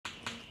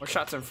More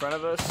shots in front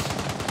of us.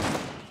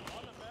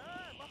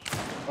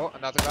 Oh,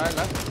 another guy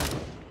left.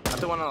 Not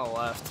the one on the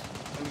left.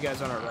 And you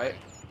guys on our right.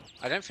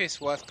 I don't think it's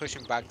worth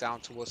pushing back down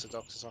towards the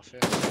doctor's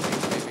office. I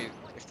think maybe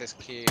if there's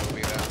key, it'll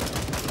be there.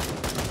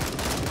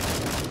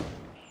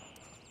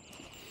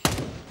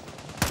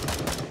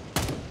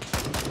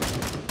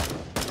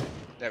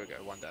 There we go,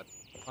 one dead.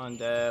 One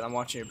dead. I'm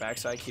watching your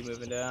backside. Keep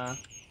moving down.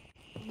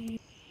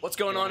 What's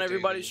going on,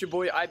 everybody? It's your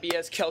boy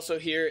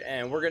Ibskelso here,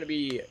 and we're going to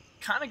be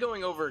kind of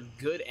going over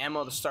good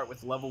ammo to start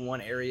with level 1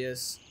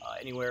 areas,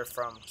 anywhere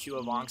from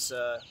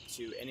Ibskelso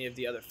to any of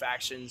the other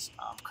factions.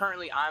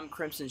 Currently, I'm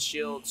Crimson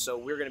Shield, so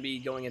we're going to be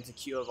going into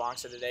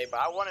Ibskelso today, but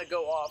I want to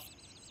go off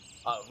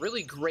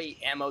really great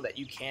ammo that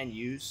you can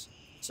use.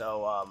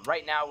 So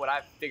right now, what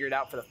I've figured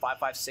out for the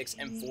 5.56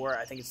 M4,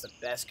 I think it's the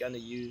best gun to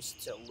use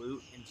to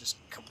loot and just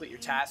complete your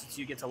tasks until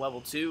you get to level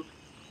 2.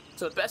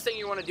 So the best thing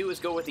you want to do is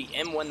go with the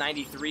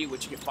M193,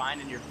 which you can find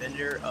in your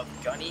vendor of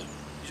Gunny.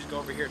 You just go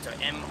over here to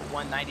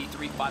M193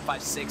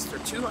 5.56. They're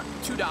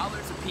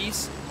 $2 a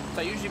piece.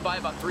 So I usually buy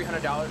about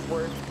 $300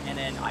 worth, and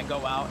then I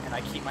go out and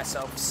I keep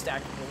myself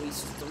stacked with at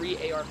least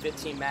 3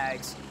 AR-15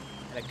 mags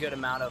and a good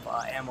amount of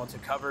ammo to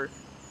cover.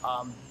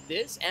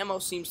 This ammo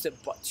seems to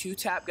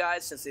 2-tap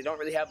guys since they don't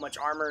really have much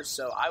armor,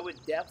 so I would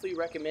definitely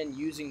recommend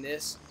using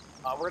this.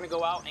 We're going to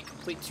go out and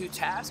complete 2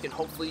 tasks, and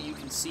hopefully you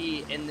can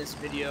see in this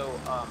video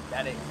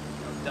that it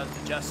does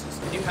the justice.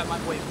 I do have my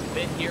boy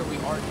Ben here. We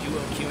are duo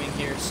queuing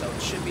here, so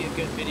it should be a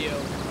good video.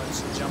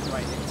 Let's jump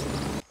right into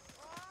it.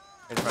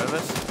 In front of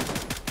us?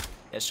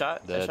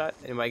 Headshot? Dead. Headshot?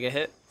 Anybody get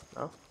hit?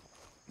 No?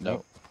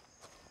 Nope.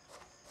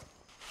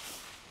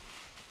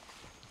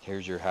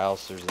 Here's your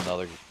house. There's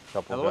another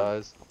couple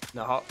guys. In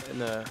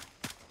the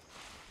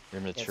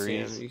You're in the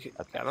trees.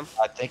 Got him?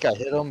 I think I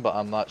hit him, but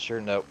I'm not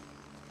sure. Nope.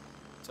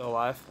 Still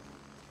alive?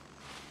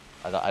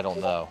 I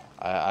don't know.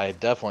 I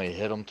definitely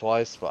hit him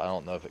twice, but I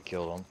don't know if it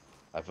killed him.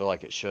 I feel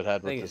like it should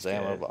have with his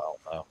ammo, but I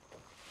don't know.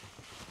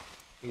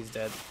 He's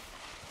dead.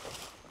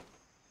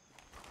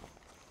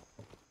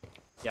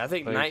 Yeah, I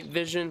think night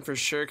vision for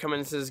sure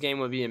coming into this game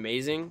would be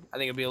amazing. I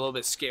think it'd be a little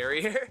bit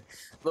scarier,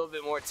 a little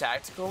bit more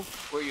tactical.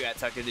 Where are you at,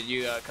 Tucker? Did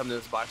you come to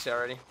this box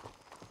already?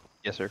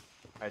 Yes, sir.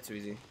 Alright, too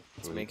easy.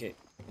 Let's make it.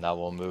 Now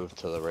we'll move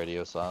to the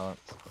radio silence.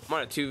 I'm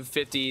on a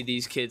 250.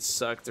 These kids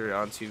suck. They're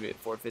on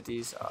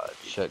 450s.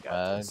 Check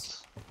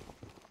mags.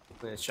 I'm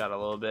gonna shot a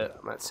little bit.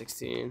 I'm at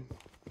 16.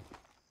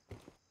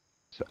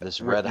 So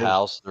this red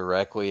house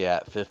directly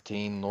at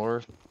 15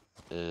 north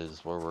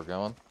is where we're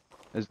going.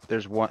 Is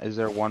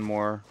there one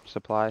more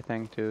supply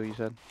thing too, you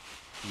said?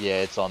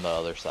 Yeah, it's on the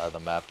other side of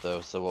the map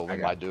though. So what we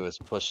might do is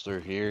push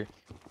through here,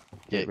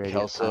 get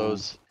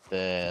Kelsos,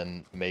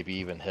 then maybe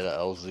even hit a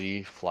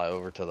LZ, fly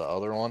over to the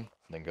other one,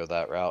 then go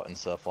that route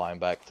instead of flying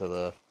back to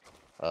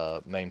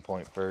the main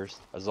point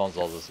first. As long as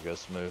all this goes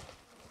smooth.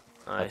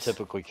 Nice.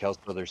 Typically,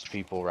 Kelso, there's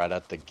people right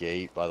at the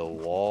gate by the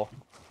wall.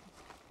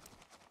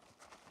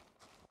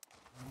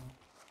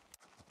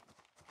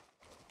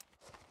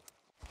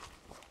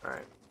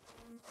 Alright.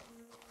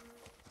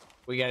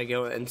 We gotta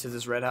go into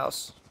this red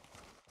house.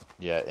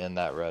 Yeah, in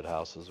that red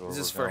house is where we're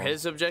going. Is this for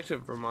his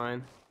objective or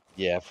mine?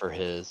 Yeah, for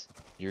his.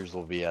 Yours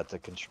will be at the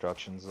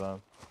construction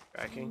zone.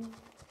 Tracking.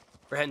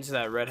 We're heading to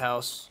that red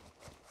house.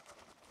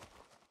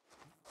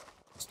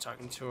 Just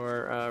talking to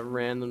our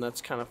random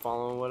that's kind of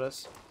following with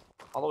us.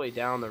 All the way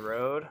down the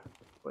road.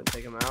 Go ahead and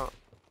take him out.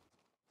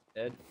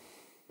 Dead.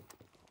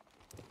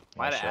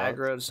 Might have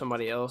aggroed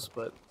somebody else,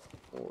 but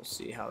we'll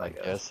see how that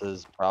goes. My guess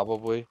is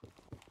probably,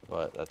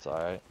 but that's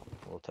alright.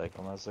 We'll take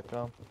them as they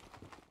come.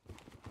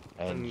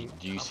 And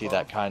do you see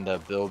that kind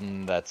of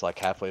building that's like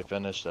halfway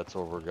finished? That's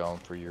where we're going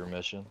for your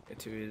mission. Get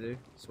too easy.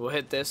 So we'll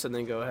hit this and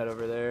then go ahead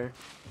over there.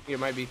 There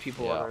might be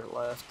people on our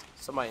left.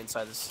 Somebody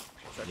inside this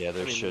truck. Yeah,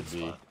 there should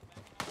be.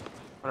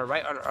 On our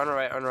right, on our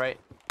right, on our right.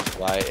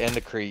 Right, in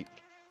the creep.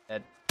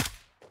 Dead.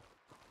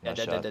 Nice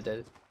Dead.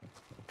 Dead.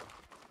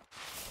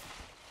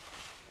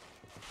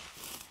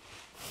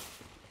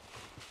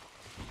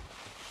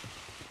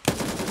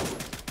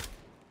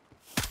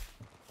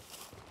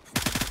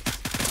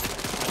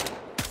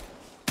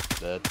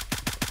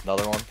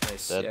 Another one.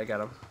 Nice. Dead. Yeah, I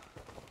got him.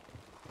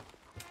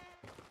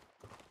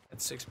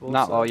 That's 6 bullets.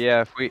 Not well.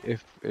 Yeah,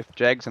 if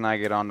Jags and I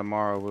get on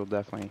tomorrow, we'll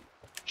definitely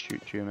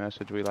shoot you a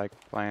message. We like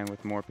playing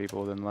with more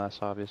people than less,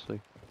 obviously.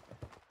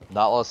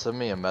 Notla, send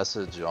me a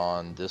message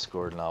on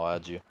Discord and I'll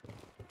add you.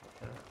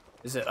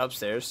 Is it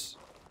upstairs?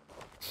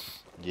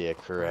 Yeah,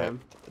 correct.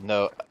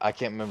 No, I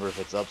can't remember if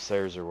it's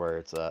upstairs or where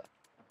it's at.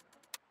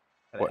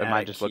 What, am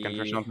I just looking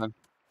for something?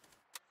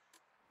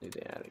 Need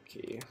the attic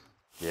key.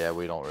 Yeah,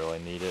 we don't really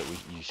need it.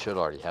 You should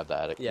already have the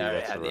attic key. Yeah, I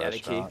had the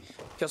attic key.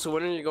 Okay, so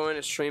when are you going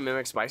to stream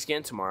MX Spikes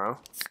again? Tomorrow?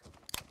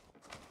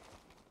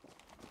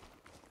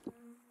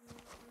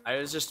 I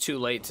was just too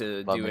late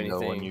to do anything. Let me know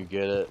when you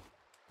get it,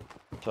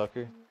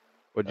 Tucker.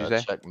 What'd you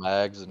say? Check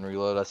mags and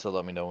reload. I said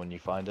let me know when you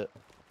find it,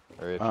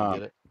 or if you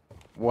get it.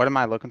 What am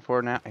I looking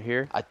for now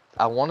here?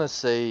 I want to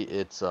say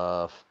it's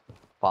a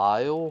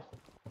file.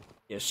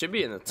 Yeah, it should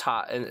be in the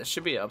top, and it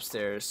should be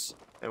upstairs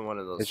in one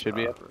of those. It should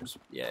be rooms.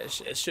 Yeah,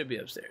 it should be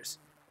upstairs.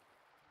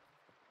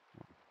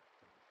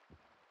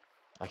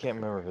 I can't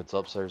remember if it's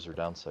upstairs or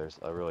downstairs.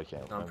 I really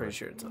can't No, I'm remember. pretty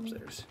sure it's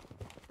upstairs.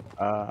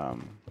 Oh,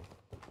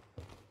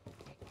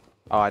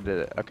 I did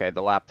it. Okay,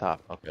 the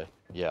laptop. Okay.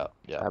 Yeah.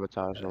 Yeah.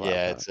 Sabotage the Yeah.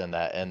 laptop. It's in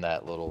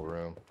that little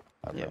room.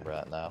 I Yeah. remember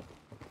that now.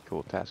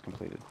 Cool, task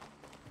completed.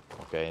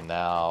 Okay.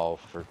 Now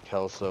for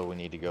Kelso, we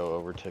need to go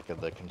over to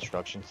the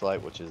construction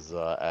site, which is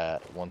at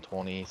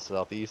 120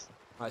 southeast.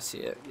 I see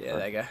it. Yeah,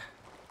 that guy.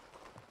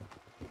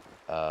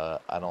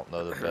 I don't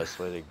know the best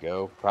way to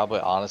go. Probably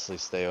honestly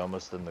stay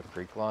almost in the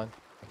creek line.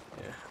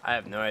 Yeah, I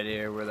have no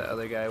idea where the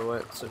other guy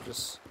went, so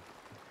just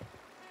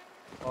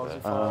falls Okay.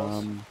 and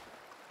falls.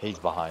 He's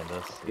behind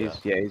us.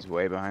 He's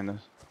way behind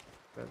us.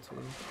 That's it.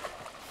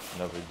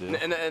 No big deal.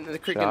 In the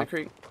creek, Shop. in the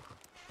creek.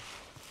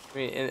 I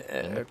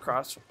mean,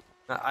 across.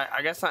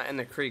 I guess not in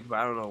the creek, but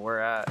I don't know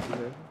where at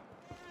either.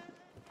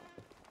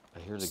 I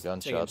hear the Just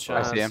taking gunshots.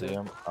 shots. I see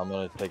him. I'm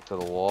gonna take to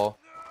the wall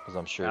because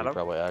I'm sure Got he him?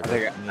 probably I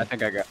aggroed.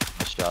 think I got.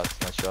 Nice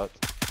shots. Nice shots.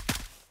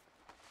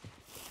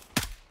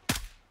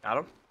 Got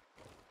him?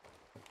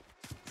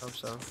 Hope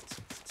so.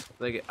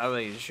 I think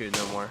you shoot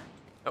no more.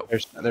 Oh,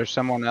 There's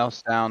someone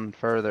else down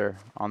further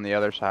on the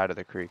other side of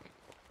the creek,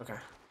 okay.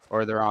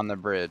 or they're on the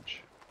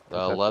bridge. If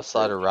that's Left the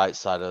side or bridge. right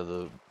side of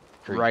the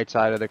creek? Right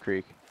side of the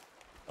creek.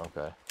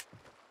 Okay.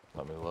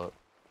 Let me look.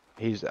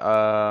 He's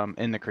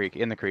in the creek.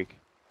 In the creek.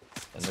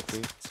 In the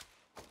creek?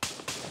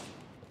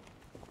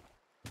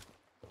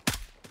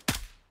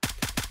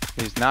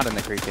 He's not in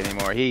the creek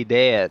anymore. He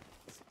dead.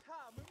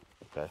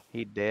 Okay.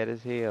 He dead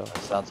as hell. It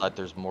sounds like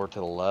there's more to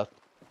the left.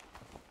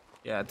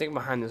 Yeah, I think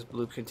behind this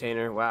blue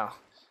container. Wow.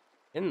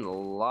 In a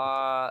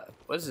lot.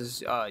 What is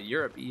this?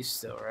 Europe East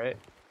still, right?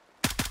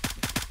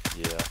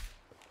 Yeah.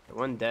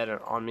 One dead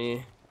on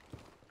me.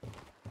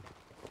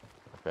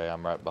 Okay,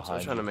 I'm right So behind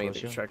I'm trying to you. make the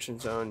pushing. construction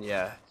zone.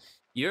 Yeah.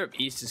 Europe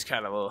East is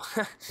kind of low.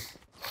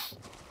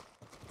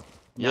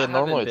 Yeah, Not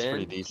normally having it's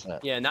pretty been-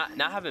 decent. Yeah,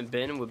 not having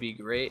been would be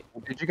great.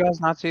 Did you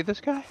guys not see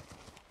this guy?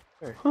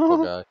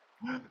 Poor guy.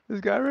 This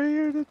guy right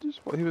here that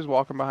he was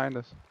walking behind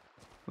us.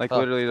 Like Huh.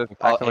 literally just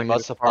Oh, acting he like must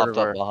was have part popped of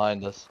up our.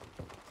 behind us.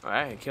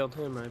 Alright, I killed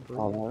him, I believe.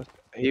 Oh,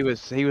 he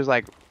was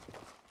like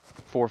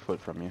 4 foot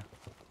from you.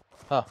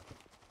 We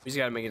just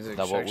gotta make it to the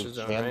Now what we construction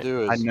zone, can right?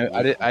 do is I know- we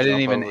I didn't jump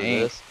even over aim.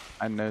 this.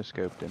 I no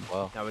scoped him.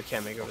 Well, No, we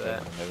can't make over Okay,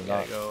 that. maybe We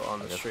gotta not. go on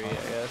I the guess street, not.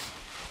 I guess.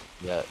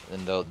 yeah,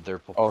 and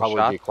there will Oh, probably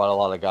shot? be quite a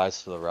lot of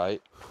guys to the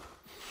right.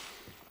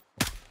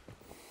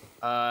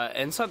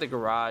 Inside the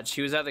garage.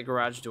 He was at the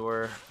garage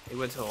door. He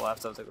went to the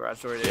left of the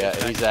garage door. Yeah,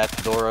 he's at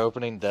the door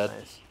opening, dead.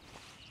 Nice.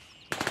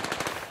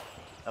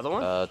 Other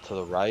one? To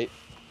the right.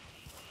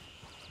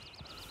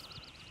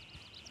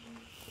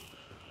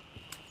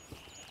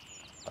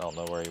 I don't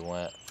know where he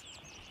went.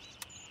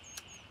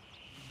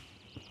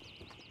 I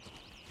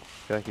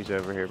feel like he's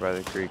over here by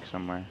the creek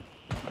somewhere.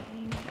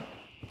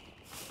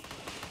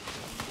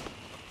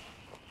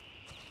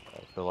 I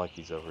feel like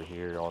he's over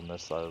here on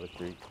this side of the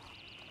creek.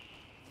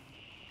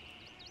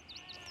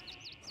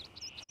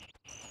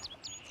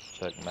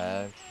 Check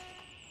mag.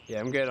 Yeah,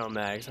 I'm good on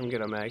mags. I'm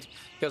good on mags.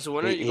 Okay, so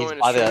when are you He's going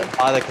to by stream?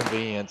 by the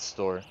convenience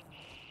store.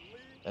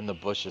 In the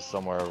bushes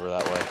somewhere over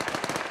that way.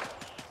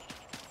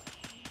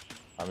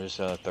 I'm just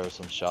gonna throw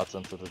some shots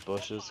into the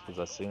bushes because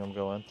I seen him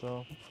go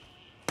into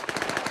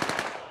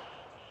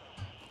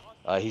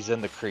them. He's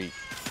in the creek.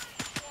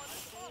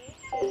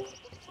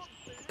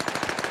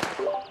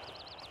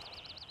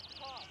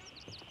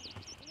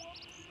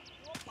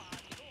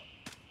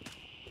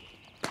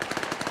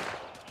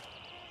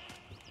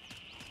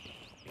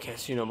 I can't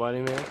see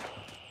nobody, man.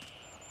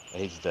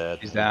 He's dead.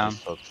 He's He down.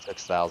 just took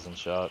 6,000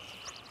 shots.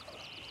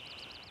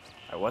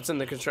 Alright, what's in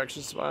the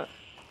construction spot?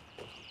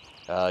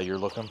 You're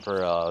looking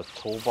for a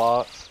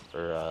toolbox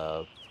or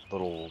a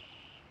little,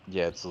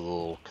 yeah, it's a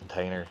little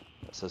container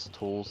that says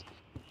tools.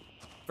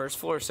 First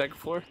floor, second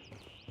floor?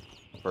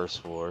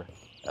 First floor.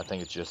 I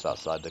think it's just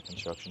outside the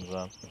construction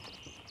zone.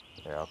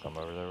 Here, I'll come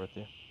over there with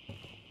you.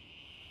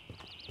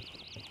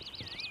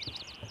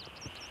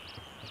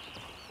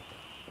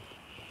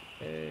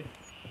 Okay.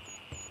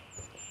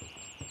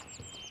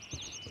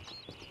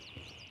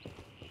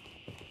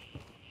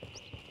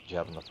 Did you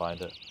happen to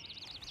find it?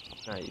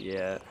 Not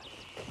yet.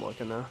 I'm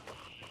looking now.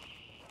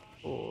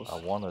 Tools. I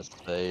want to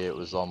say it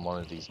was on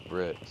one of these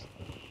bricks.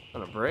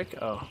 On a brick?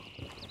 Oh.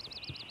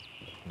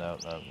 No.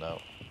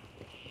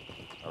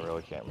 I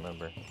really can't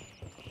remember.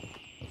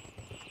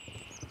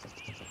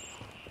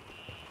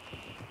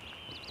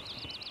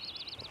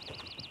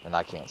 And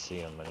I can't see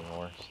him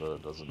anymore, so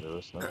it doesn't do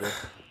us no good.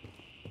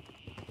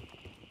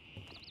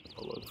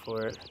 I'll look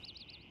for it.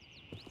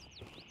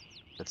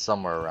 It's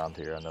somewhere around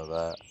here, I know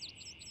that.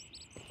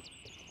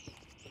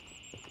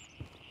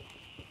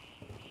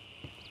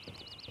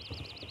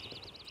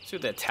 See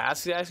what that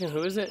task is asking?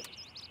 Who is it?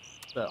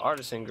 The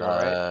artisan girl,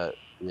 right?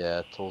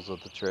 Yeah, tools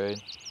of the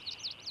trade.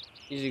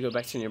 Usually go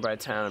back to a nearby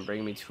town and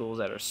bring me tools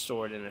that are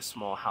stored in a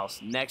small house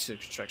next to the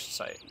construction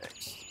site.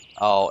 Next.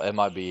 Oh, it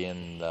might be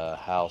in the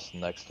house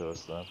next to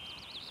us then.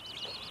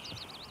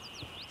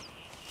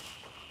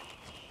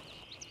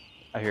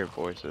 I hear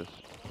voices.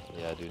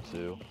 Yeah, I do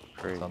too.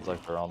 Crazy. Sounds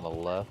like they're on the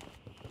left.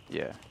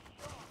 Yeah.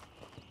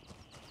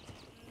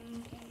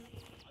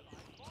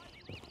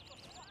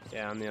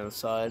 Yeah, on the other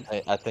side.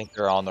 I think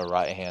they're on the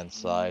right-hand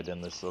side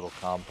in this little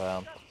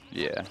compound.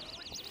 Yeah.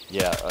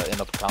 Yeah, in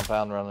the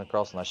compound running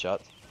across. Nice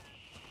shot.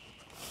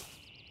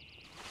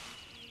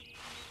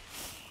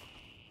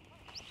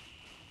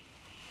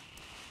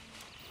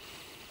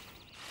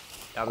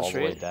 Down the All the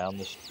way street. down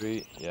the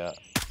street. Yeah.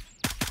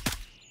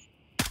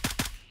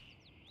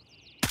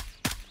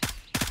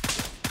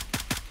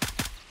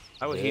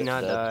 How would he Yeah,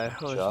 not dead. die?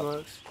 Holy Shot.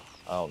 smokes.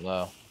 I don't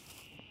know.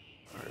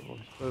 Alright, boys.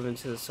 Move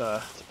into this,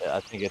 Yeah,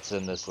 I think it's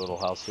in this little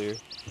house here.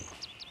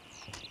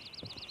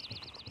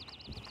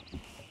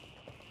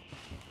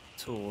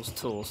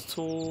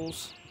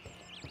 tools.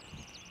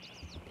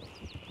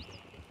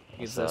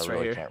 Use So I this right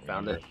really here. can't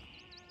Found remember.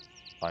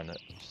 it. Find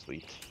it.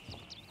 Sweet.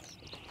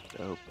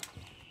 Dope.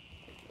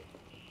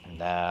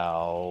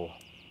 Now,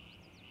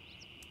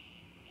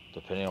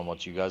 depending on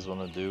what you guys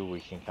want to do, we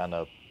can kind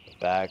of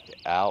back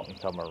out and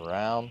come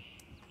around,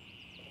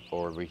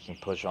 or we can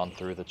push on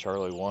through the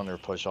Charlie 1 or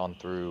push on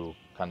through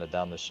kind of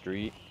down the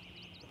street.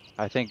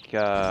 I think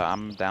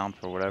I'm down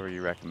for whatever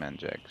you recommend,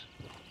 Jags.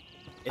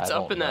 It's I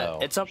up in don't that. know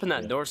It's up in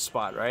that sure. north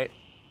spot, right?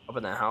 Up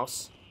in that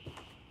house.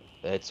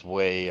 It's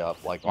way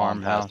up, like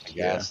on past the Farmhouse,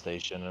 yeah. gas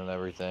station and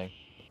everything.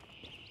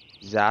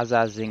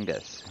 Zaza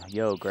Zingus.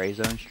 Yo, Gray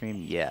Zone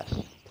stream, yes.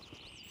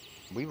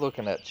 We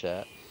looking at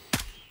chat.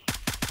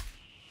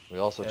 We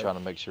also Yeah. trying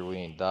to make sure we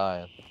ain't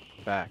dying.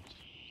 Facts.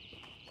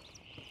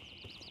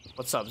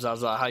 What's up,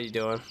 Zaza? How you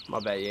doing? My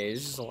bad. Yeah,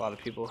 there's just a lot of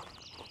people.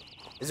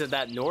 Is it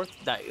that north,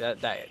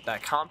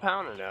 that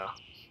compound, or no?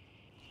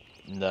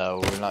 No,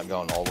 we're not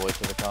going all the way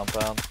to the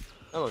compound.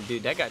 Oh,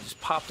 dude, that guy just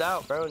popped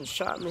out, bro, and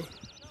shot me.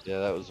 Yeah,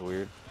 that was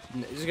weird.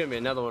 There's gonna be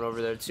another one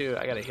over there too.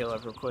 I gotta heal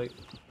up real quick.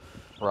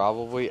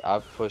 Probably.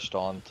 I've pushed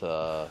on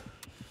to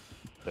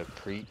the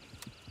creek.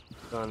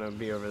 Gonna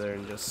be over there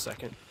in just a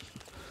second.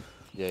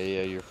 Yeah,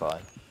 you're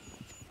fine.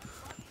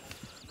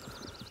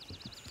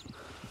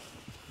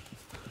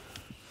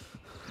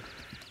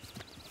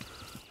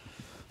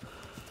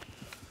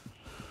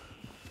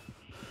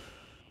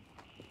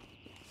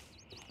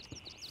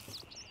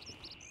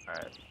 All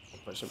right,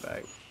 pushing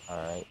back.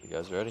 Alright, you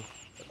guys ready?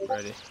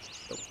 Ready?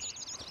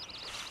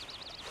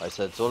 I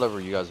said, it's whatever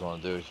you guys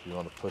want to do. If you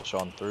want to push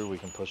on through, we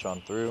can push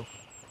on through.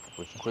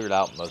 We've cleared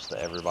out most of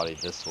everybody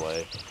this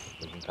way.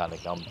 We can kind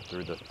of come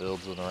through the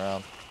fields and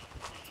around.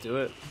 Do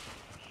it.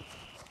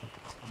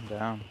 I'm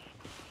down.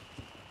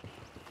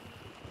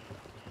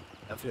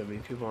 Definitely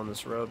gonna be people on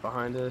this road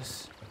behind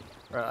us,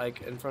 or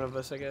like in front of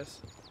us, I guess.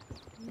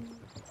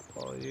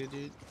 Follow you,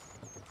 dude.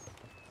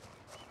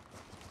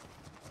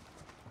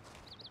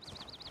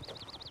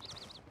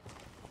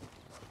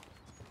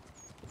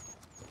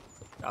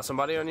 Got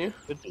somebody on you?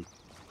 Could be.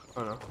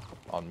 Oh no.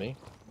 On me?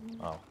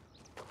 Oh.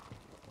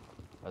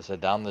 I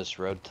said down this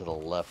road to the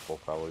left will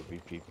probably be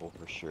people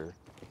for sure.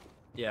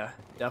 Yeah,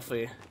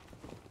 definitely.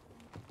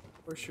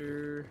 For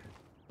sure.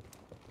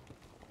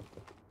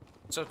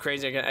 It's so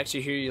crazy. I can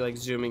actually hear you like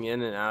zooming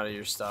in and out of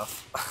your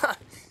stuff.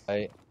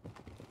 Right?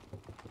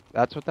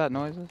 That's what that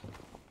noise is?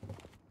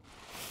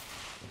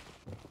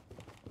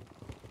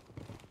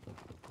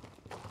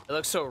 It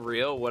looks so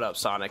real. What up,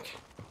 Sonic?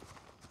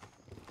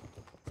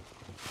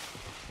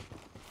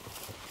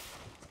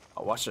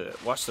 Oh, watch it.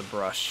 Watch the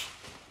brush.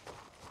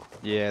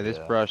 Yeah, this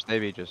Yeah. brush, they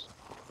be just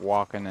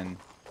walking and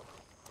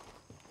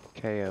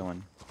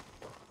KOing.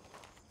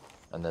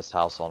 And this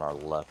house on our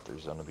left,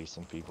 there's gonna be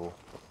some people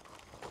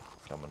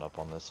coming up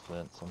on this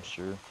fence, I'm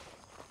sure.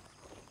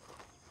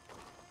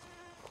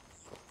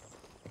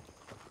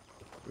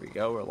 Here we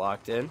go. We're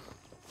locked in.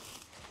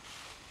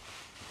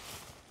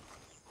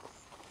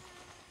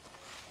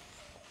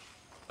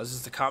 Is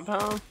this the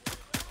compound?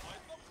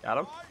 Got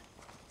him.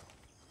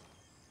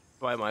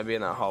 Why might be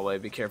in that hallway?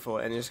 Be careful.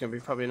 And there's gonna be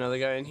probably another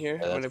guy in here.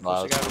 Yeah, I'm gonna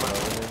that's push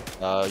the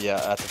guy. Miles.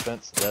 Yeah, at the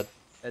fence, dead.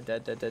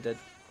 Dead.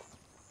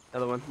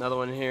 Another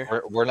one in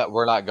here. We're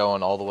not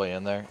going all the way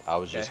in there. I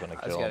was just Okay, gonna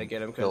I kill just gotta him,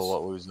 get him kill 'cause-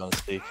 what we was gonna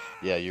see.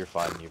 Yeah, you're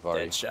fine. You've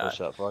already Dead shot. pushed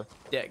that far.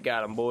 Yeah,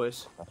 got him,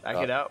 boys. Back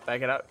it out.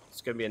 Back it out.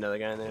 It's gonna be another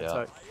guy in there. Yeah.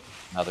 Tuck.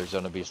 Now there's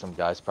gonna be some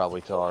guys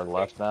probably to our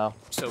left now.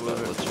 Still So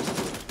moving. let's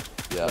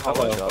just, yeah,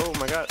 Hallway. push up. Oh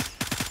my god.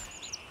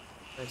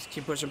 Nice.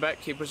 Keep pushing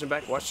back. Keep pushing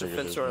back. Watch the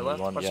Figured fence to our there's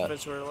left. one Watch the yet.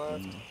 fence to our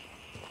left.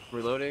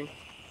 Reloading.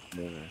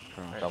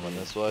 Alright, Coming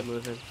this way.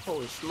 Moving.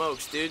 Holy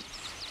smokes, dude.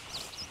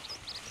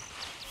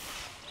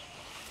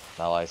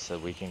 Now, like I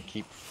said, we can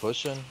keep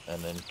pushing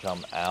and then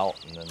come out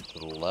and then to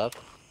the left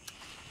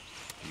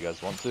if you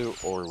guys want to,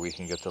 or we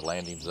can get to the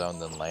landing zone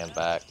then land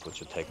back, which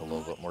would take a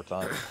little bit more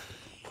time.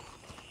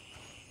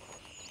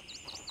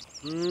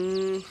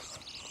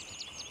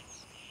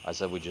 I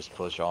said we just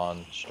push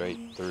on straight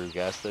through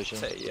gas station.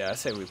 I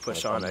say we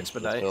push Like, on come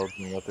expedite. to the field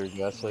and go through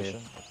gas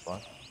station. That's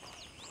fine.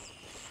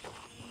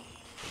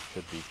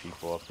 There could be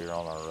people up here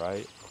on our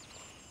right.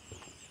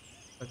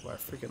 Look at our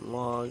freaking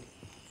log.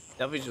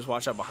 Definitely just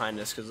watch out behind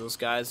us because those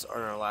guys are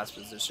in our last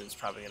position. Is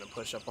probably gonna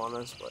push up on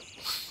us, but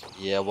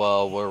Yeah,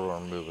 well, where we're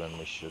moving,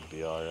 we should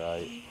be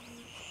alright.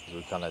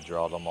 We kind of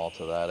draw them all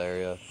to that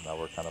area. Now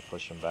we're kind of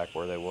pushing back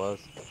where they was.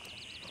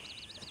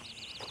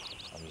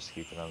 I'm just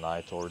keeping an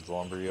eye towards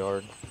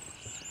Lumberyard.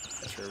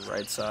 That's your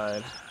right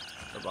side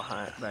or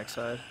behind, back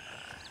side.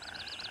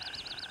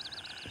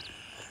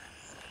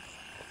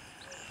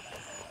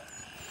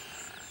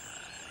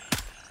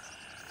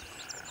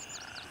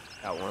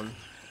 Got one.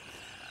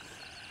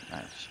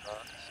 Nice.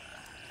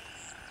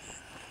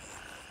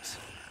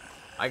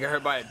 I got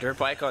hurt by a dirt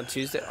bike on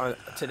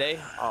today.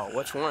 Oh,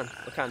 which one?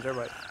 What kind of dirt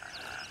bike?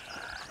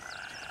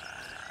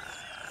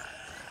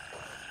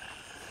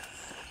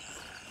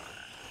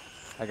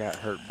 I got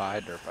hurt by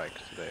dirt bikes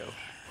today.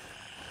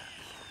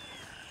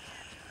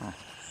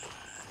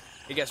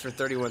 He gets for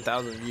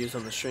 31,000 views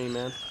on the stream,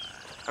 man.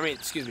 I mean,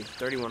 excuse me,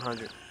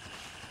 3,100.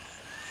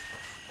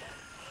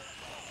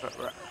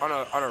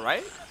 On a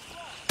right?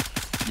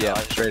 Yeah,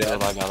 straight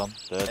up. I got him.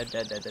 Dead.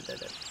 Dead.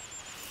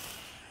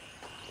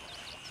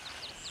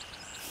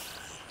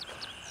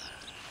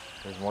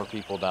 There's more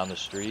people down the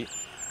street.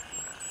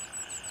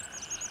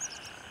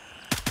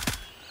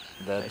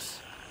 Dead.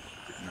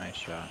 Nice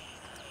shot.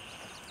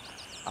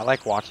 I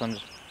like watching them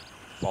just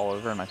fall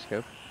over in my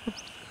scope.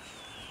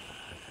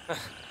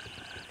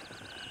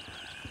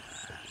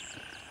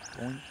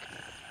 Boink.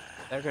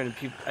 They're gonna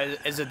people.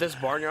 Is it this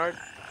barnyard?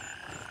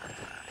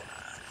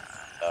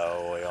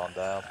 Oh, way on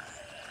down.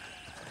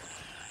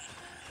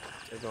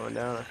 They're going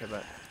down. Okay,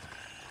 but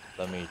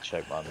Let me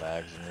check my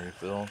mags and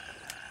refill.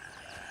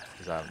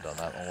 Because I haven't done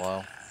that in a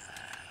while.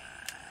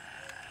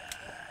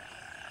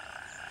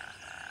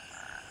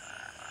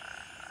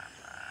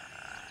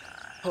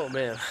 oh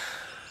man,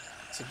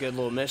 it's a good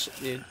little mission,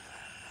 dude.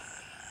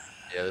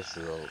 Yeah, this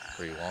is a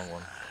pretty long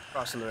one.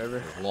 Crossing the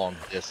river. Long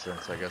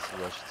distance, I guess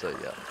I should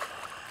say, yeah.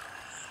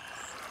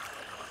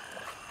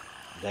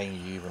 Dang,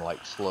 you even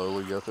like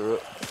slowly go through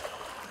it?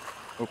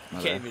 Oh, You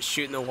can't even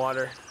shoot in the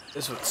water.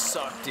 This would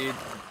suck, dude.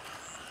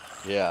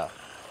 Yeah.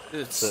 This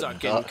would Sitting suck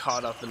getting ducks.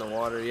 caught up in the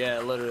water. Yeah,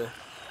 literally.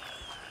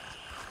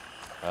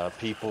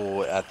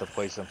 People at the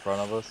place in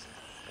front of us.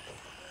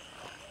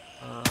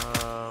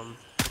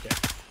 Okay.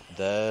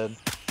 Dead.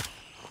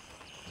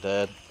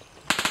 Dead.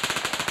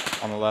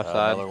 On the left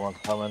side. Another one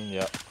coming,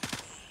 yep.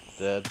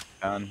 Dead.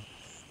 Done.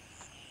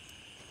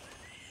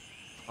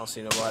 I don't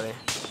see nobody.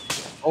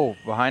 Oh,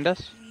 behind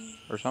us?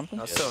 Or something?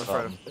 No, it's Yeah, still in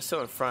front. something. It's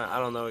still in front. I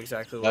don't know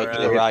exactly No, where. to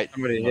the At. right.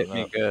 Somebody No, hit no.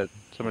 me good.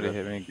 Somebody Good.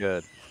 hit me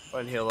good. Go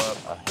ahead and heal up.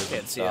 I heard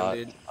Can't the see him, shot.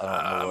 dude. I don't know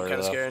I'm where kind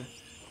of though. scared.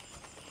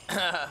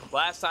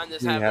 Last time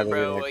this We had happened, to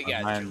bro, get we got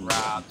behind.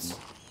 dropped.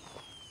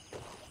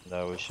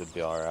 No, we should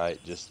be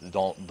alright. Just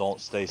don't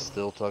stay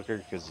still, Tucker,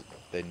 because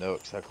they know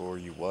exactly where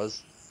you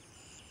was.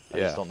 I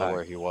just don't know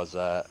where he was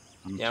at.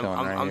 I'm Yeah, chilling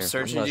right I'm here.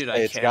 searching, I'm dude. gonna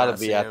say I it's gotta cannot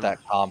be see at him.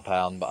 that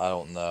compound, but I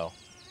don't know.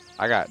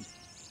 I got I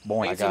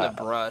boink. think it's in the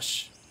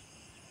brush.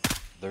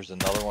 There's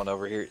another one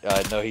over here.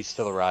 No, he's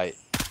to the right.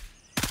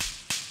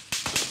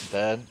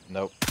 Dead?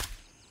 Nope.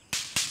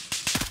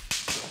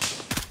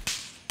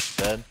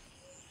 Dead?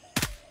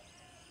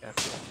 Yeah.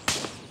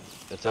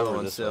 It's Another over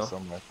one this way still.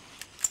 somewhere.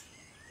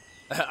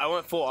 I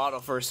went full auto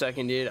for a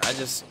second, dude. I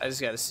just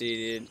gotta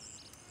see, dude.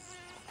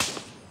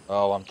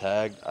 Oh, I'm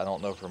tagged. I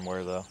don't know from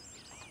where though.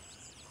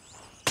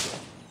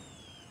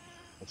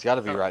 It's got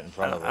to be right in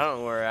front of I us. don't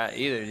know where we're at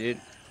either,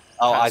 dude.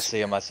 Oh, I Pass. see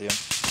him.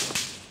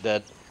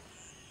 Dead.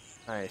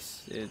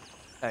 Nice, dude.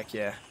 Heck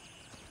yeah.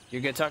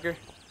 You good, Tucker?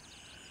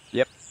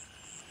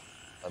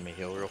 Let me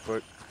heal real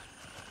quick.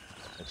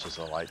 It's just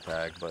a light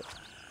tag, but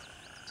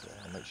so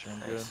I'll make sure I'm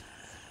good. Nice.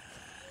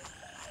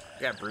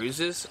 You got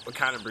bruises? What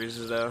kind of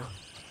bruises, though?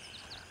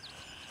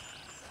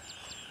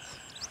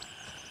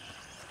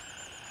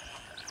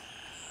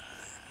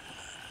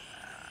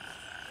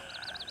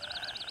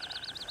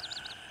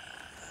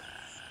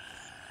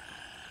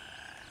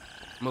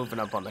 Moving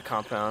up on the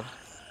compound.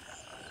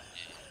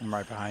 I'm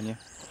right behind you.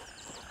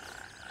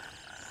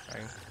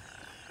 Right.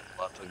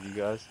 Lots of you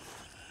guys.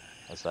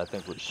 I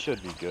think we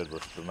should be good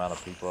with the amount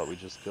of people that we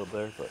just killed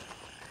there, but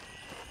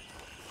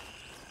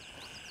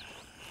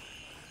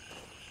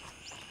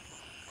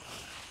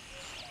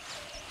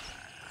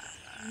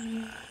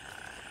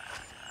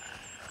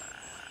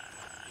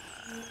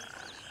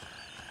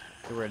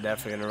We're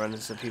definitely gonna run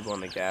into some people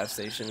in the gas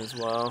station as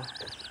well.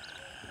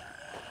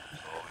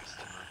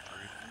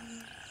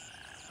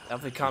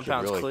 Definitely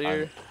compound's really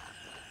clear.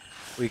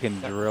 We can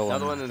drill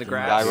Another him. one in the guy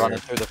grass. running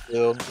through the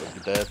field would be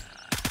dead.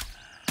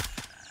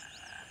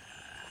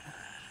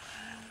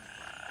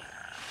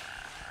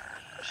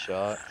 A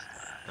shot.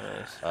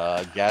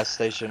 Nice. Gas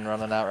station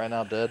running out right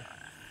now, dead.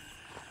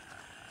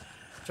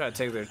 Try to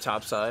take their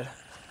top side.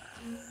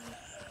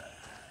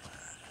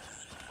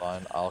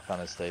 Fine, I'll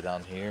kind of stay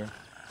down here.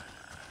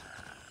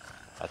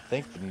 I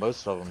think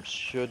most of them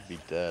should be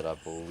dead, I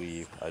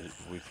believe.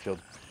 We've killed,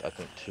 I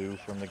think, 2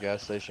 from the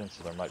gas station,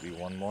 so there might be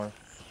 1 more.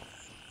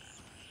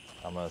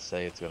 I'm gonna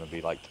say it's gonna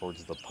be like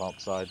towards the pump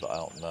side, but I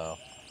don't know.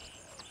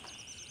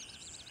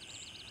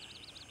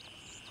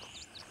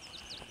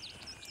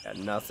 Got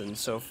nothing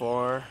so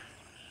far.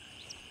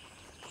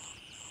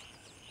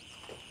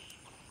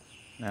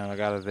 Now I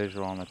got a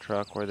visual on the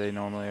truck where they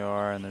normally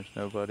are, and there's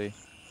nobody.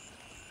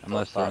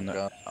 Unless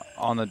they're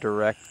on the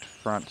direct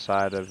front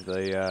side of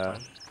the.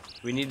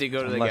 We need to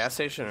go to the Unless- gas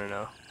station or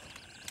no?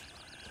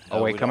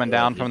 Oh wait, we coming don't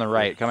really down from need the to.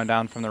 right. Coming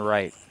down from the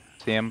right.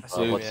 See him? I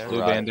see him, Blue, yeah. What's the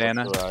blue right?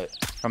 bandana. What's the right?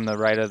 From the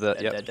right of the.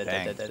 Dead, Yep. dead, dead,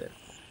 Dang. dead, dead, dead.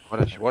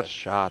 What Okay.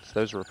 shots?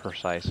 Those were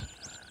precise.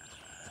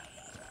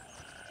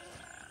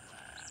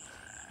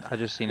 I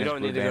just seen We his don't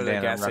blue need to go to the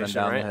bandana gas running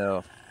station, down right? the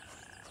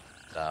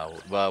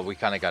hill. Well, we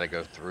kind of got to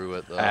go through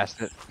it though.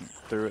 Past it,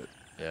 through it.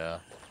 Yeah.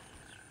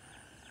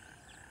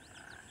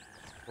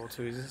 Roll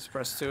 2, is this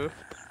press 2?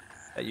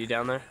 That you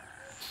down there?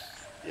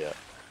 Yeah.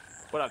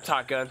 What up,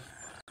 Top Gun?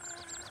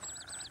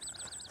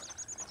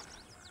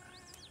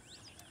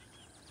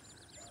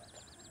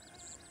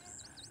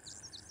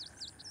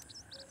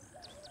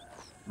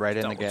 Right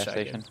in the Double gas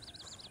checking. station.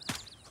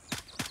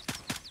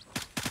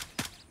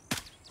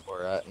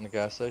 We're at in the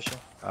gas station.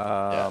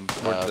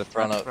 Towards the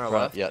front. of Our front.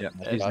 left? Yeah. Yep,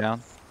 yeah, he's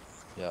down.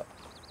 Yeah.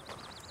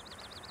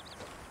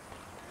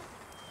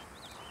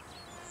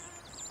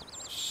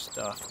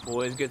 Stuff,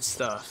 boys, good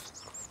stuff.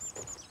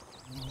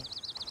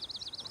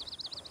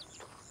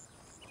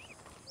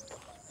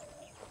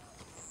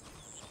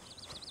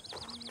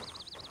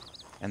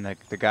 And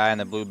the guy in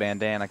the blue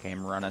bandana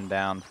came running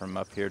down from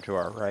up here to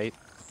our right.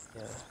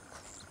 Yeah.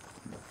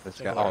 This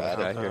Take guy, a oh, look this at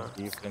guy it, here.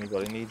 See if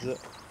anybody needs it.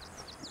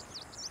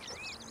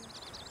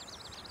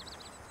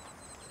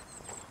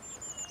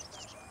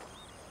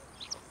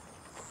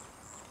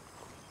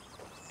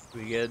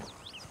 We good?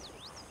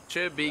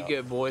 Should be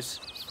good, boys.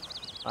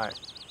 Alright.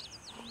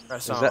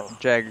 Press Is on. that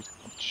Jag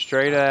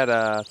straight at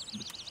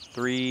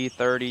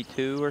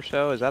 3:32 or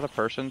so? Is that a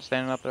person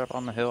standing up there up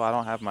on the hill? I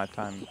don't have my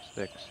time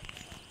 6.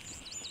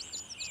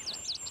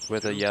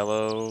 With a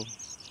yellow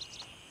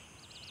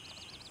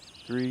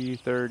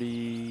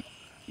 3:36.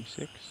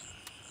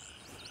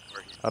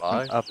 Where he's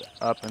by?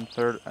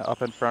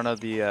 Up in front of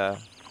the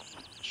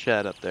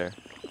shed up there.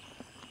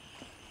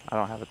 I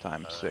don't have a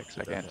time 6.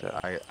 I can't tell.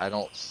 I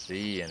don't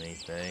see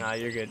anything. Nah,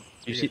 you're good.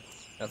 You You're see? good.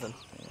 Nothing.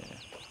 Yeah.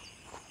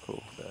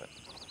 Cool. That.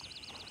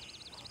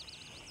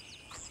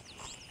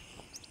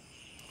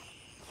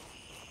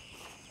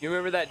 You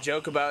remember that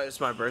joke about it's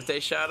my birthday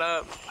shout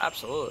out?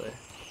 Absolutely.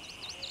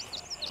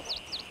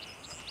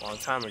 Long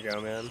time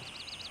ago, man.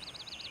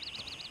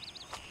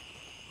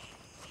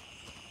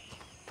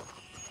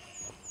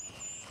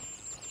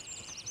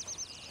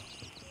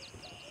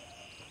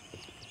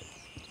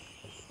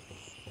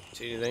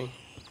 See anything?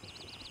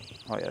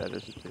 Oh yeah, that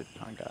is a dude.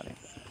 I got him.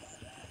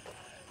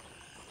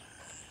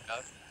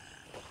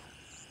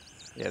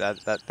 Yeah,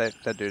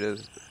 that dude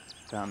is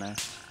down there.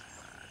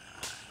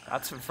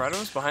 That's in front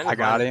of us, behind us. I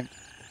got him.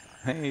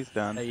 He's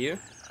done. Hey, you?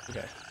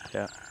 Okay.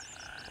 Yeah.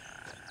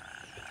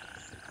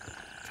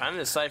 Trying to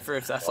decipher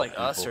if that's like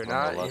us or People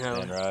not, from the you know.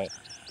 left and right.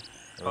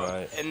 Oh,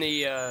 Right. in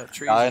the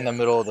trees. Guy in the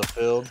middle of the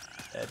field.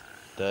 Dead.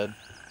 Dead.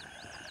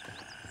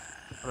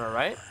 On our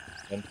right?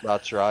 And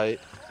that's right.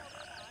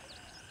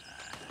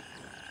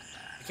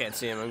 I can't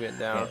see him. I'm getting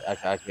down.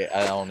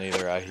 I don't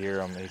either. I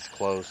hear him. He's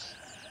close.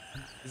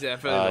 He's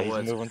definitely in the He's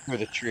woods. moving through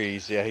the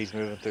trees. Yeah, he's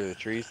moving through the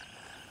trees.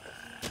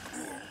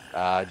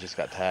 I just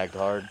got tagged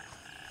hard.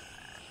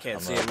 Can't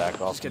I'm see gonna him.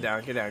 back off Just get and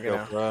down. Get down. Get Go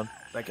down. for him.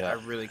 Like Yeah. I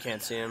really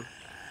can't see him.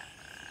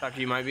 Tucker,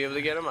 you might be able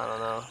to get him. I don't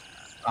know.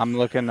 I'm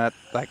looking at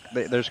like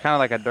there's kind of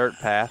like a dirt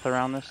path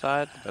around this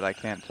side, but I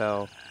can't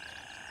tell.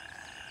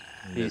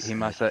 He Missing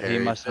must the have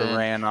carry pin.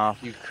 ran off.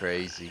 You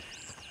crazy.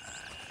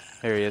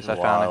 Here he is. I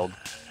found Wild. him.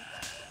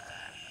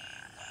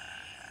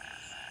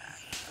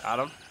 Got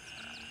him.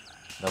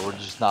 No, we're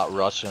just not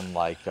rushing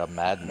like a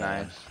madman.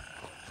 Nice.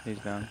 He's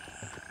done.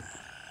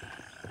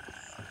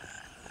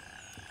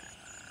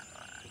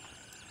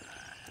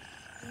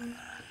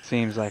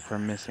 Seems like we're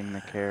missing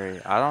the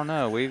carry. I don't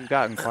know. We've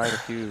gotten quite a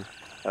few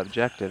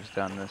objectives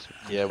done this.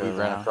 Yeah, we go ran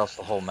round. across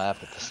the whole map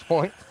at this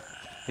point.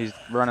 He's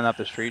running up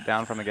the street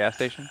down from the gas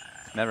station.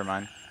 Never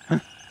mind.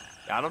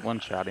 Got him. One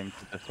shot him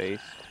to the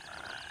face.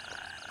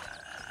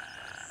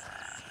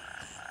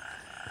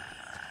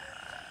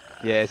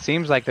 Yeah, it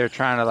seems like they're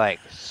trying to like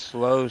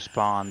slow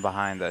spawn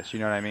behind us. You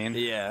know what I mean?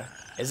 Yeah.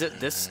 Is it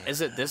this?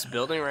 Is it this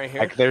building right here?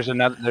 Like there's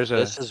another. There's a.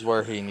 This is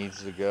where he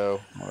needs to go.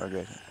 Oh, we're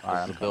good. There's All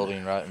right, the I'm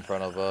building right in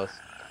front of us.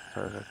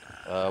 Perfect.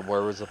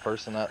 Where was the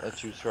person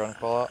that you was trying to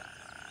call out?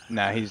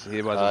 Nah, he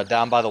wasn't.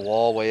 Down by the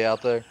wall, way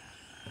out there.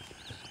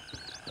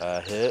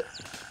 Hit.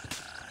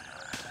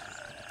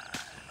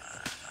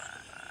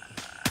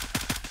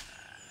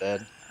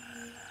 Dead.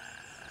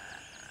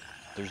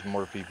 There's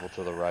more people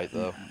to the right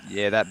though.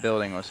 Yeah, that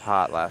building was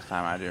hot last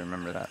time. I do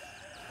remember that.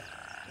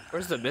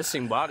 Where's the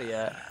missing body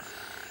at?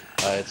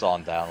 It's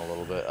on down a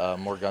little bit.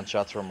 More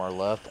gunshots from our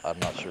left. I'm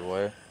not sure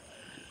where.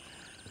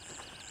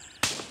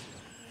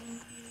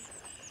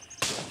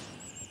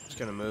 Just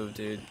gonna move,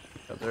 dude.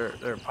 Oh,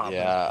 they're popping.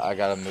 Yeah, I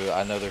gotta move.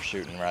 I know they're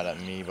shooting right at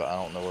me, but I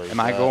don't know where he's Am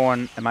I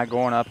at.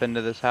 going up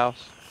into this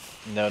house?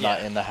 No, not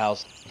Yeah. in the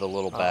house. The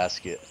little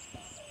basket.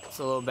 It's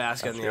a little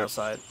basket on the Sure.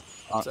 outside.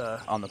 It's,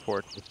 On the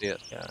porch. To see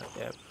it. yeah,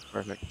 yeah.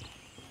 Perfect.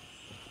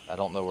 I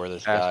don't know where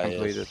this Task guy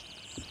completed. is.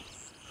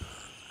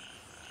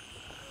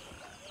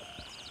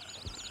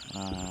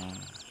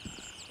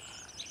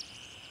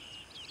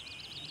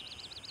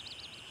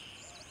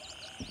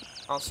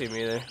 I don't see him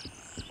either.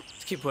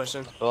 Let's keep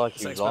pushing. I feel like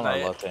Let's he was on our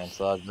expedite it. left-hand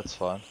side. That's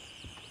fine.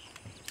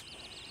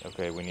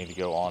 Okay, we need to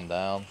go on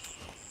down.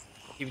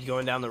 Keep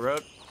going down the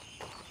road.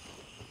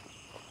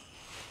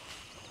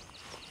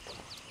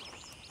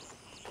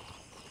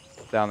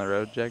 Down the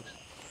road, Jags.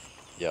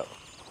 Yep.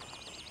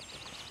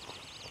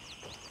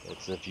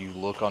 It's if you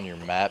look on your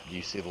map, do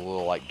you see the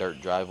little like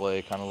dirt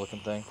driveway kind of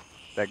looking thing?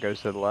 That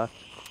goes to the left.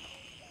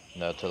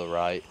 No, to the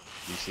right.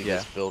 Do you see Yeah.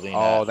 this building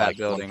Oh, at that like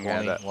building, yeah,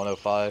 120, that-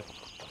 105?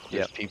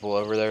 There's Yep. people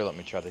over there. Let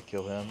me try to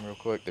kill him real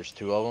quick. There's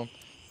two of them.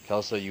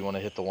 Kelso, you want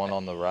to hit the one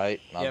on the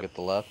right, and I'll Yep. get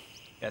the left.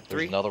 Got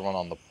There's 3, another one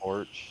on the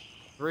porch.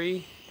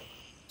 3,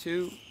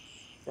 2,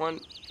 1,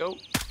 go.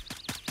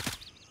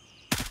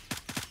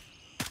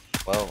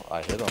 Well,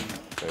 I hit him.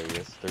 There he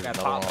is. There's Got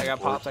another popped. one on I got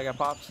the porch. popped. I got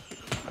popped.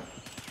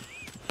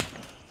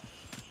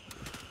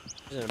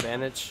 There's an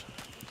advantage.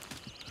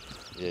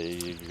 Yeah,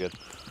 you're good.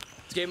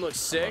 This game looks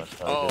sick. try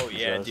to Oh get these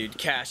yeah, guys. dude,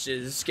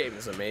 caches. This game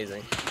is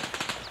amazing.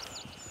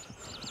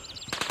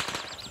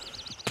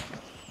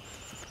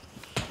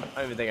 I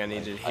don't even think I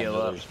need to I heal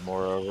know up. there's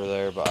more over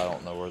there, but I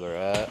don't know where they're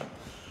at.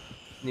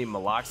 Need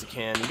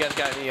meloxicam. You guys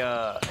got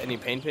any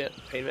pain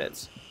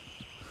meds?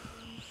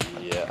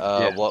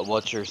 Yeah. Yeah.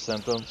 What's your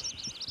symptoms?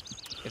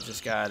 I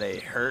just got a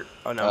hurt.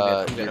 Oh no,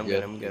 I'm good. You're I'm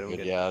good. I'm good. I'm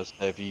good. Yeah, I was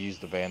say if you use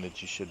the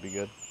bandage, you should be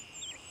good.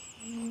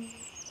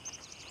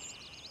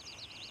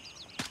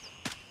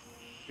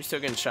 You still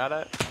getting shot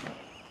at?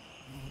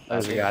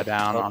 There's a Okay. guy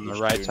down Oh, on the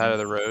he's right shooting. side of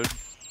the road.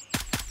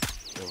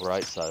 The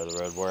right side of the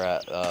road. We're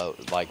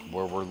at like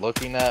where we're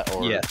looking at,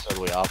 or Yes.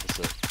 totally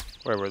opposite.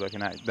 Where we're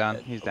looking at. Down.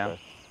 Dead. He's down.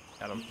 Okay.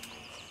 Got him.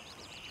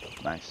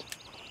 Nice.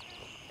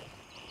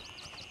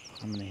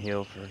 I'm gonna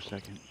heal for a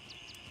second.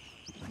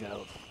 I got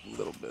a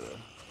little bit of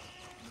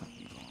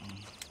something going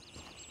on.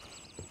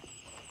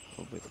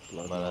 A little bit of I'm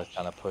blood. gonna loss.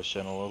 kind of push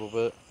in a little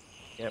bit.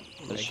 Yep.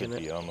 This should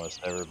Making it. be almost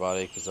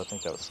everybody, because I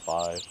think that was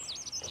 5.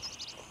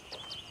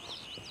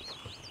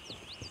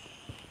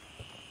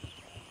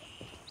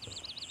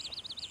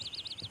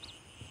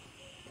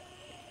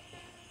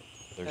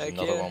 There's Heck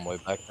another yeah. one way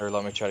back there.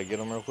 Let me try to get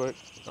him real quick.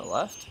 To the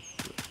left.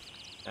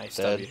 Nice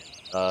Dead. W.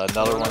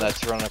 Another No, one no.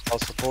 that's running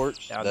across the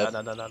porch. Down, Dead.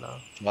 down, down, down, down.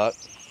 Shot.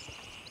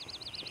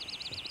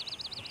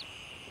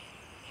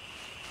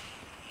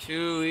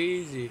 Too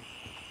easy.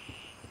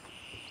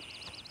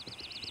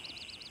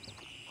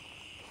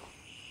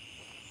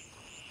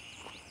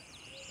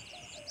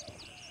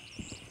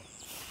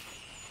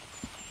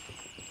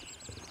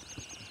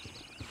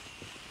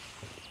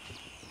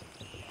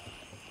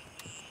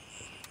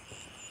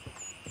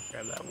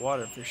 Grab that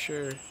water for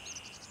sure.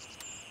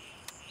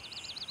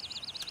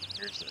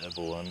 Here's the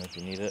Evelyn if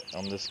you need it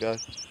on this guy.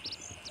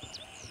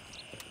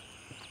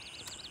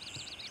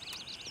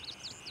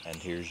 And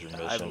here's your I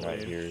mission right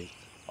believe. here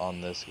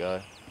on this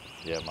guy.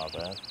 Yeah, my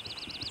bad.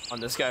 On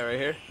this guy right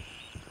here.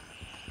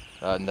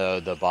 No,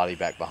 the body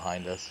back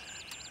behind us.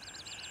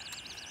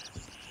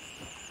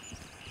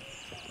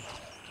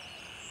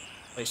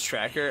 Place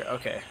tracker.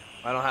 Okay.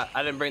 I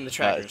didn't bring the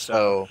tracker, so.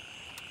 So,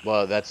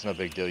 well, that's no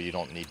big deal. You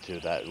don't need to.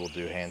 That we'll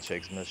do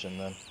handshakes mission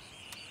then.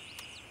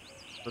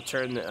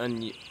 Return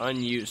the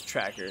unused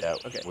tracker. Yeah.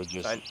 Okay. We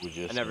just I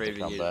never need to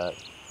even come used back.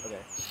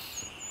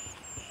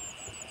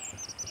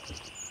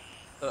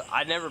 Okay.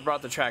 I never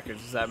brought the tracker.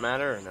 Does that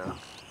matter or no?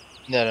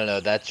 No.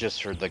 That's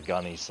just for the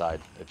gunny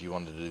side. If you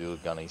wanted to do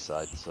the gunny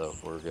side, so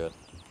we're good.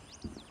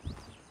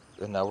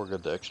 And now we're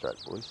good to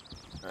extract, boys.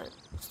 All right.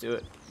 Let's do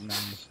it.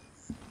 Nice.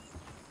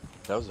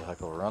 That was a heck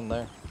of a run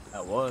there.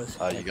 That was.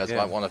 You guys yeah.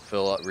 might want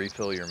to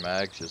refill your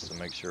mags just to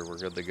make sure we're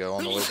good to go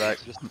on the way back.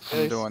 Just in I'm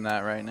case. doing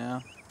that right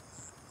now.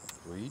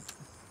 Sweet.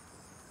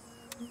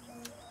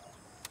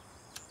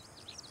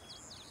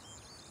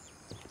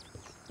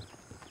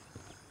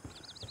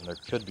 And there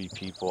could be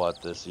people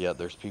at this. Yeah,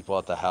 there's people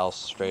at the house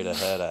straight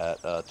ahead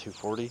at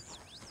 240.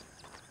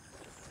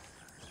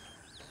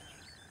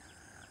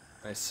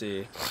 I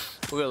see.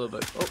 We'll go a little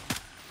bit. Oh,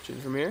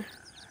 shooting from here.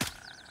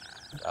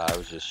 I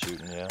was just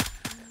shooting, yeah.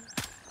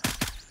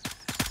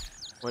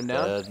 One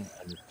down. Dead.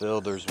 In the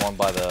field, there's one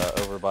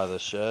over by the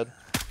shed.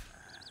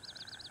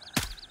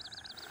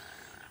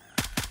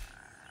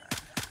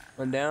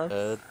 One down.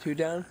 Dead. 2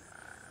 down.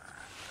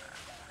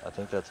 I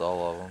think that's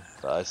all of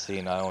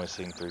them. I only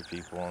seen 3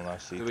 people, and I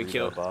see Did we 3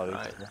 kill? dead bodies.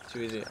 Alright,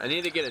 too easy. I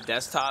need to get a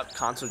desktop.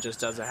 Console just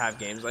doesn't have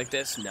games like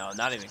this. No,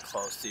 not even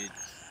close, dude.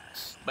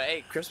 But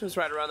hey, Christmas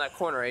right around that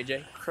corner,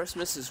 AJ.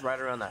 Christmas is right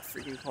around that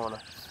freaking corner.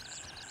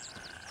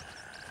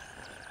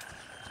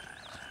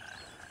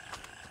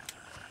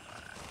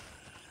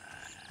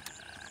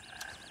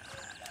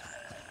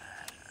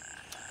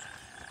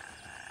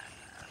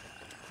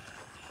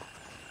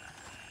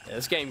 Yeah,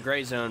 this game,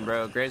 Gray Zone,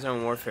 bro. Gray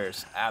Zone Warfare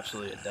is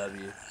absolutely a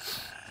W.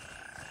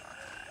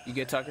 You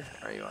good, Tucker?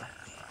 There you are.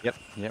 Yep,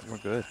 we're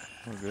good.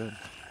 We're good.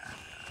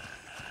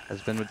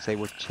 As Ben would say,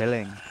 we're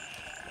chilling.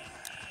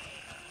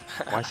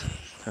 Why?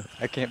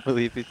 I can't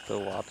believe he's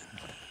still watching.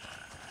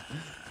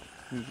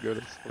 He's go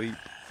to sleep.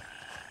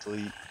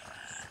 Sleep.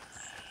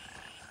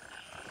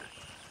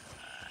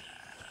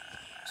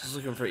 Just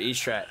looking for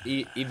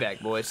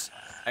evac, boys.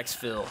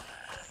 Exfil.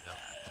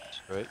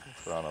 right in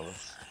front of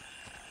us.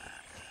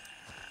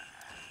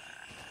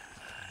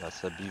 I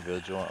said be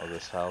vigilant of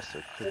this house.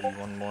 There could be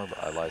one more,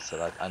 but like I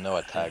said, I know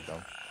I tagged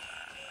them.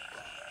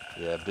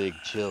 Yeah, big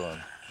chillin'.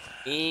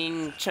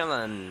 In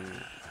chillin'.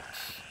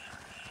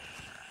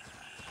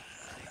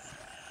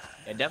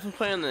 Yeah, definitely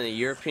playing on the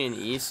European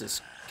East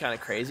is kind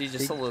of crazy.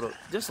 Just a little bit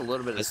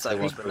of Just say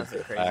studies, once but we nothing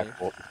get crazy. back,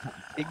 we'll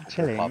Big pop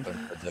chilling. into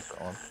a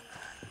different one.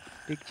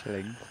 Big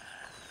chilling.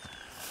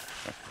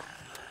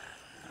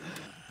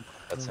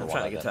 That's the I'm one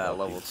trying I to get to didn't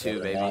know that if level you 2, could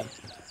or baby. not.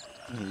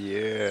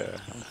 Yeah.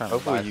 I'm trying to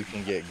Hopefully buy. you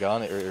can get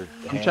gun or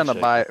I'm trying to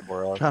buy.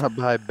 for us. Trying to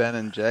buy Ben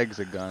and Jags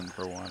a gun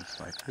for once.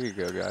 Like, here you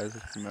go, guys.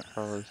 Remember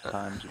all those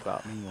times you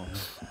bought me one.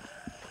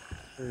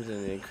 There's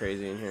anything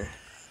crazy in here.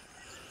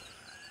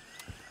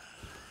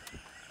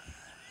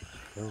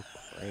 So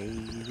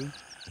crazy.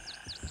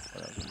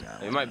 What else we got?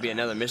 There might be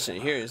another mission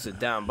here. It's a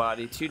down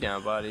body, 2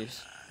 down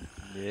bodies.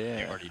 You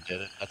Yeah. already did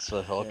it. That's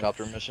the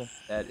helicopter mission.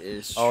 That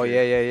is true. Oh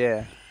yeah, yeah,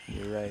 yeah.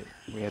 You're right.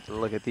 We have to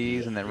look at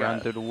these and then We run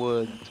got- through the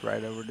woods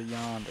right over to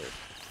yonder.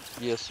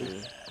 Yes, sir.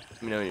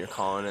 Let me know when you're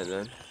calling it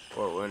then,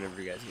 or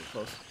whenever you guys get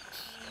close.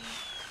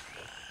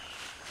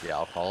 Yeah,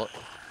 I'll call it.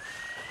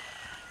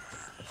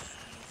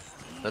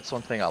 That's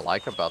one thing I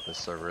like about this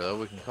server, though.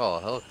 We can call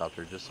a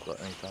helicopter just about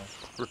anytime.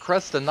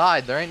 Request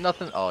denied. There ain't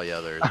nothing. Oh yeah,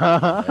 there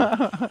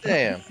is.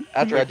 Damn.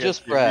 After I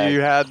just bragged.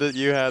 You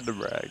had to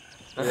brag.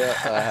 Yeah,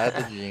 I had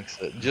to jinx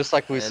it. Just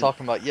like we was And-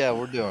 talking about. Yeah,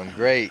 we're doing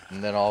great,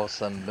 and then all of a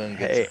sudden, Ben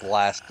gets Hey.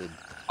 blasted.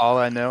 All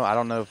I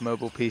don't know if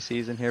mobile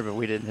PC's in here, but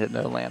we didn't hit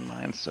no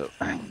landmines, so.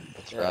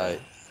 That's Yeah,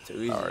 right. Too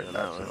easy Alright, on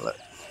that that's one.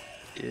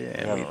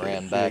 Yeah, We haven't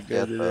ran back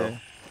yet, though.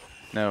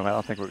 No, I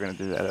don't think we're gonna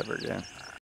do that ever again.